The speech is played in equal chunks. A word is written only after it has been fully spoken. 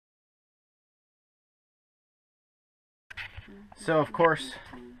So of course,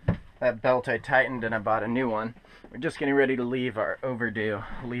 that belt I tightened and I bought a new one. We're just getting ready to leave our overdue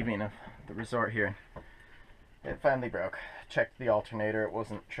leaving of the resort here. It finally broke. Checked the alternator, it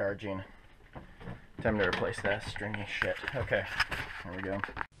wasn't charging. Time to replace that stringy shit. Okay, here we go.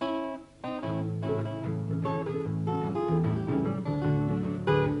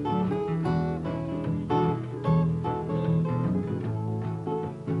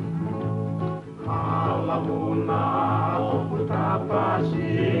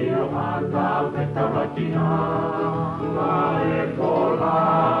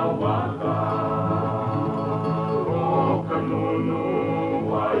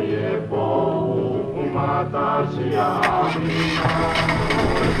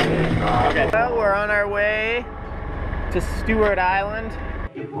 Okay, well, we're on our way to Stuart Island.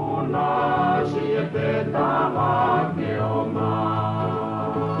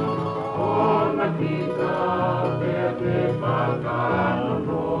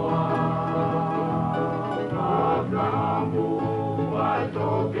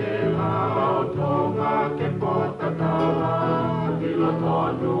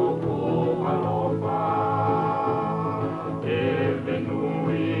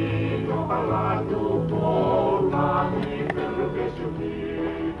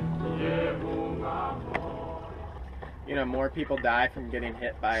 You know, more people die from getting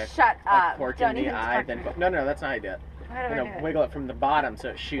hit by a cork in the eye than... No, that's not how you do it. You know, wiggle it from the bottom so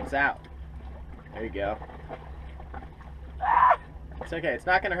it shoots out. There you go. It's okay, it's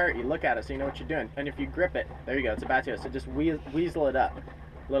not going to hurt you. Look at it so you know what you're doing. And if you grip it, there you go, it's about to. So just weasel it up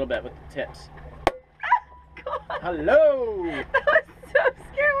a little bit with the tips. God. Hello! That was so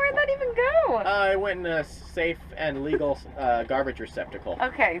scary. Where'd that even go? I went in a safe and legal garbage receptacle.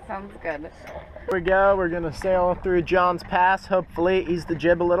 Okay, sounds good. Here we go. We're going to sail through John's Pass, hopefully. Ease the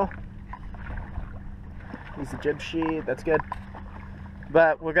jib a little. Ease the jib sheet. That's good.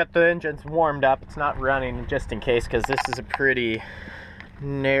 But we got the engines warmed up. It's not running just in case because this is a pretty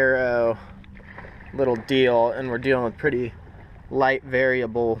narrow little deal and we're dealing with pretty light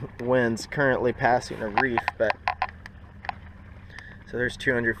variable winds currently passing a reef. But so there's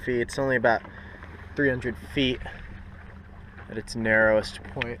 200 feet. It's only about 300 feet at its narrowest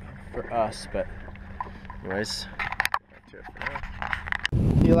point for us. But anyways, back to it for now.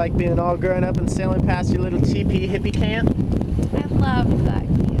 You like being all grown up and sailing past your little teepee hippie camp? I love that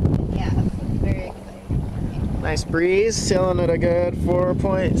camp. Yes, it's very exciting. Nice breeze, sailing at a good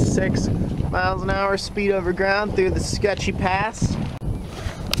 4.6 miles an hour speed over ground through the sketchy pass.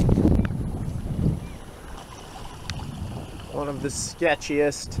 One of the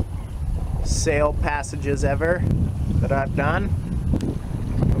sketchiest sail passages ever that I've done.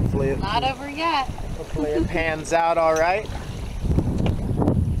 Hopefully it, not over yet. Hopefully it pans out all right.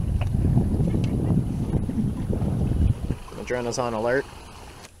 Adrena's on alert.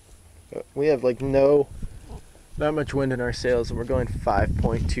 But we have like not much wind in our sails and we're going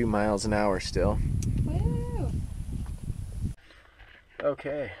 5.2 miles an hour still. Woo.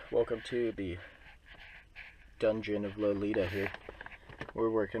 Okay, welcome to the dungeon of Lolita here.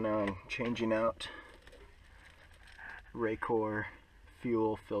 We're working on changing out Raycor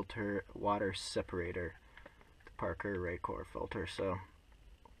fuel filter water separator, the Parker Raycor filter. So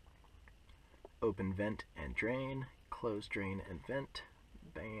open vent and drain, close drain and vent,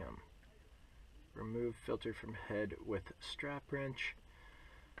 bam. Remove filter from head with strap wrench,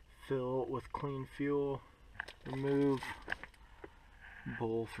 fill with clean fuel, remove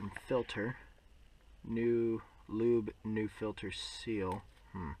bowl from filter, new lube, new filter seal,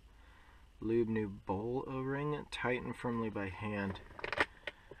 lube new bowl O-ring, tighten firmly by hand,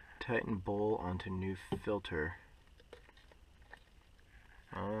 tighten bowl onto new filter.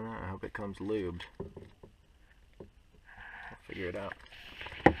 I don't know, I hope it comes lubed. I'll figure it out.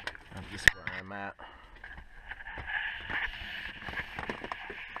 That's just where I'm at.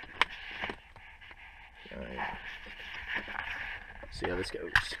 Alright. See how this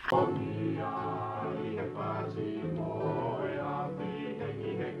goes.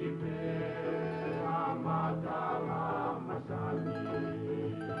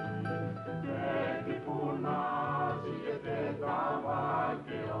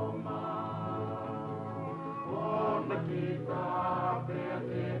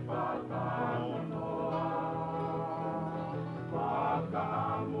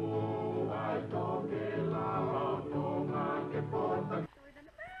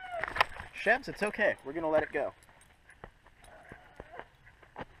 Shebs, it's okay. We're gonna let it go.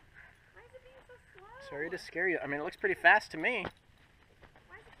 Why is it being so slow? Sorry to scare you. I mean, it looks pretty fast to me.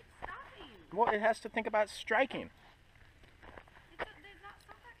 Why does it keep stopping? Well, it has to think about striking. They're not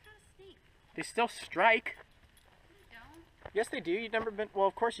stop that kind of steep. They still strike. They don't. Yes, they do. You've never been. Well,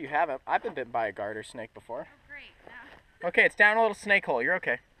 of course you haven't. I've been bitten by a garter snake before. Oh, great. Yeah. Okay, it's down a little snake hole. You're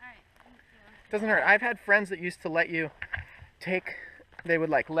okay. All right. Thank you. Doesn't hurt. I've had friends that used to let you take. They would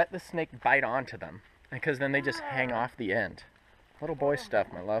like let the snake bite onto them, because then they just hang off the end. Little boy stuff,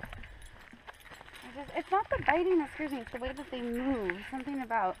 my love. It's not the biting that scares me. It's the way that they move. Something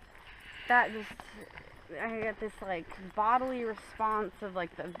about that just. I get this like bodily response of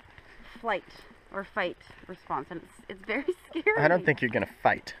like the flight or fight response, and it's very scary. I don't think you're gonna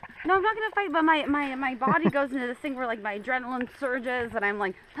fight. No, I'm not gonna fight, but my body goes into this thing where like my adrenaline surges, and I'm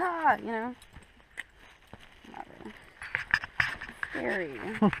like, ah, you know. Not really. Scary.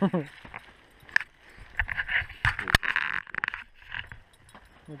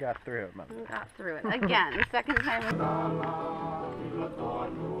 You got through it, mother. We got through it again. The second time.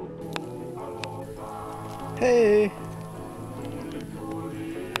 Hey.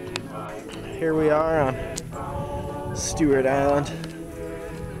 Here we are on Stuart Island,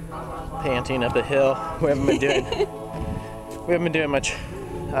 panting up a hill. We haven't been doing much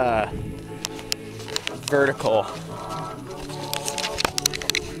vertical.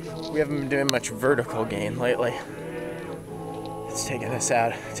 We haven't been doing much vertical gain lately. It's taking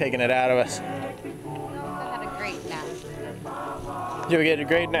it out of us. We also had a great nap. Yeah, we get a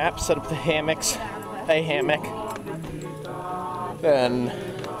great nap, set up the hammocks, a hammock. Then,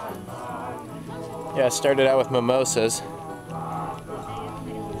 yeah, I started out with mimosas.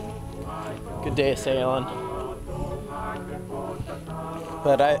 Good day of sailing.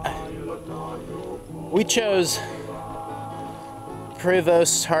 But we chose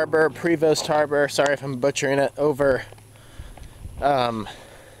Prevost Harbor, sorry if I'm butchering it, over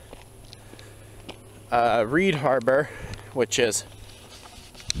Reed Harbor, which is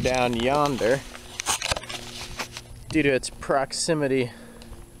down yonder, due to its proximity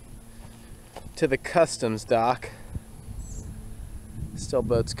to the customs dock. Still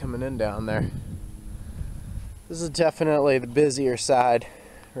boats coming in down there. This is definitely the busier side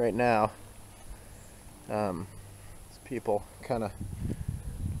right now. It's people kind of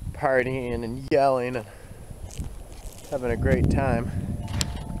partying and yelling and having a great time.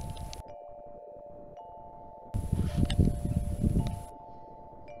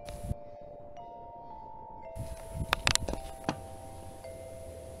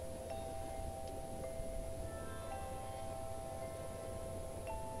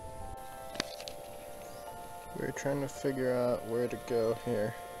 We're trying to figure out where to go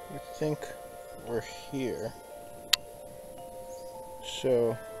here. We think we're here.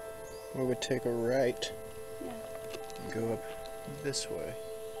 So we would take a right and go up this way.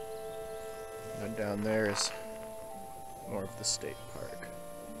 And down there is more of the state park.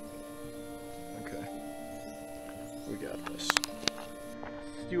 Okay, we got this.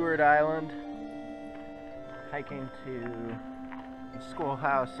 Stuart Island, hiking to the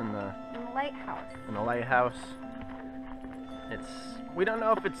schoolhouse and the lighthouse. We don't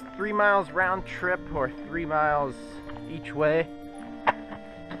know if it's 3 miles round trip or 3 miles each way.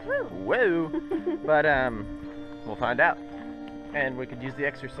 Whoa! But we'll find out, and we could use the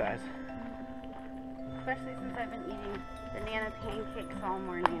exercise. Especially since I've been eating banana pancakes all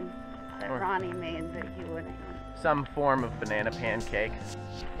morning that Ronnie made that he wouldn't eat. Some form of banana pancake,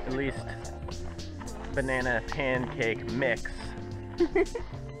 at least banana pancake mix.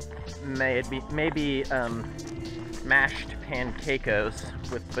 Maybe mashed pancakos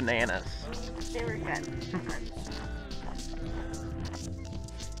with bananas. They were good.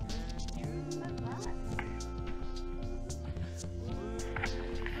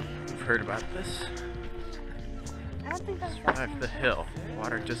 You've heard about this? I don't think that's Survive the hill.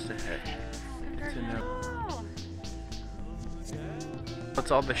 Water just ahead. It's in there.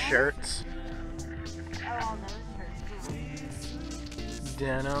 What's all the shirts? Oh, all those shirts.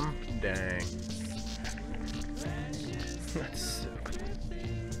 Denim. Dang. That's sick.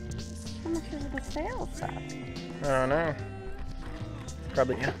 How much is the sales up? I don't know.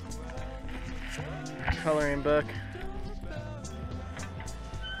 Probably, yeah. Coloring book.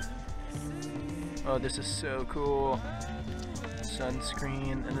 Oh, this is so cool.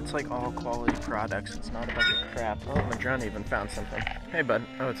 Sunscreen, and it's like all quality products. It's not a bunch of crap. Oh, my drone even found something. Hey, bud.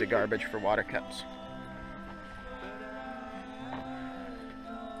 Oh, it's a garbage for water cups.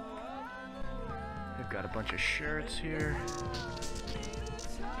 We've got a bunch of shirts here.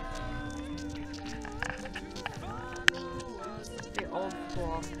 The old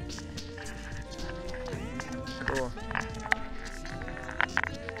school. Cool.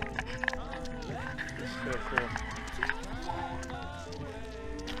 This is so cool.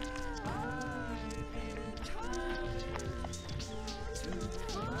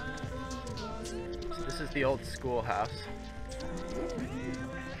 So this is the old schoolhouse.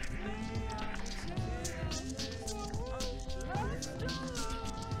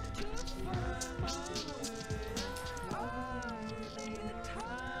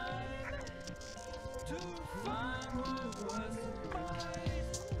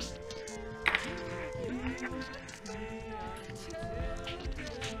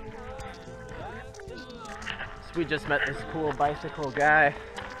 So we just met this cool bicycle guy.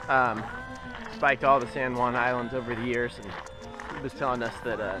 Biked all the San Juan Islands over the years, and he was telling us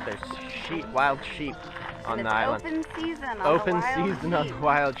that there's wild sheep on the island. Open season on Open the wild season sheep. on the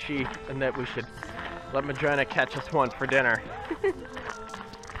wild sheep, and that we should let Madrona catch us one for dinner.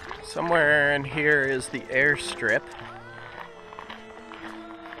 Somewhere in here is the airstrip.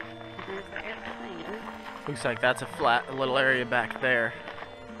 There's the airplane. Looks like that's a little area back there.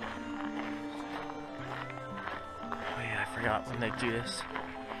 Oh yeah, I forgot when they do this.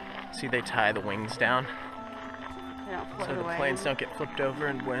 See, they tie the wings down They don't float so the away. planes don't get flipped over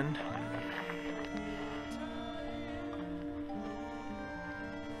in wind.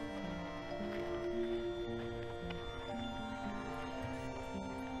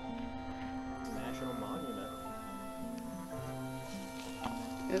 National Monument.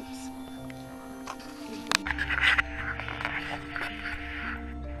 Oops.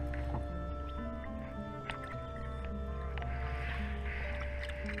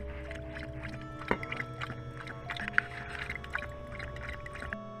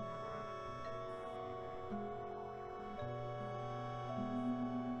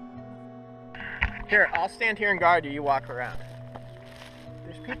 Here, I'll stand here and guard you. You walk around.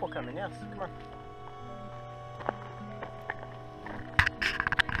 There's people coming. Yes, come on.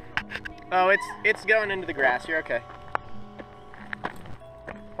 Oh, it's going into the grass. You're okay.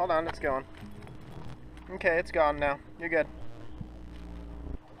 Hold on, it's going. Okay, it's gone now. You're good.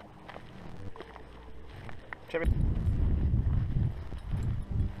 Chip it.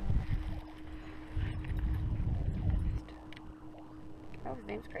 Oh, his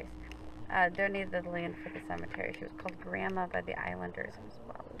name's Grace. Donated the land for the cemetery. She was called Grandma by the Islanders and was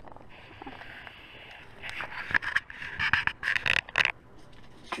well off.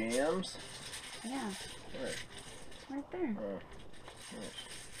 Jams? Yeah. Where? Right there. Oh,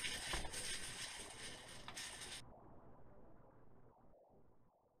 yes.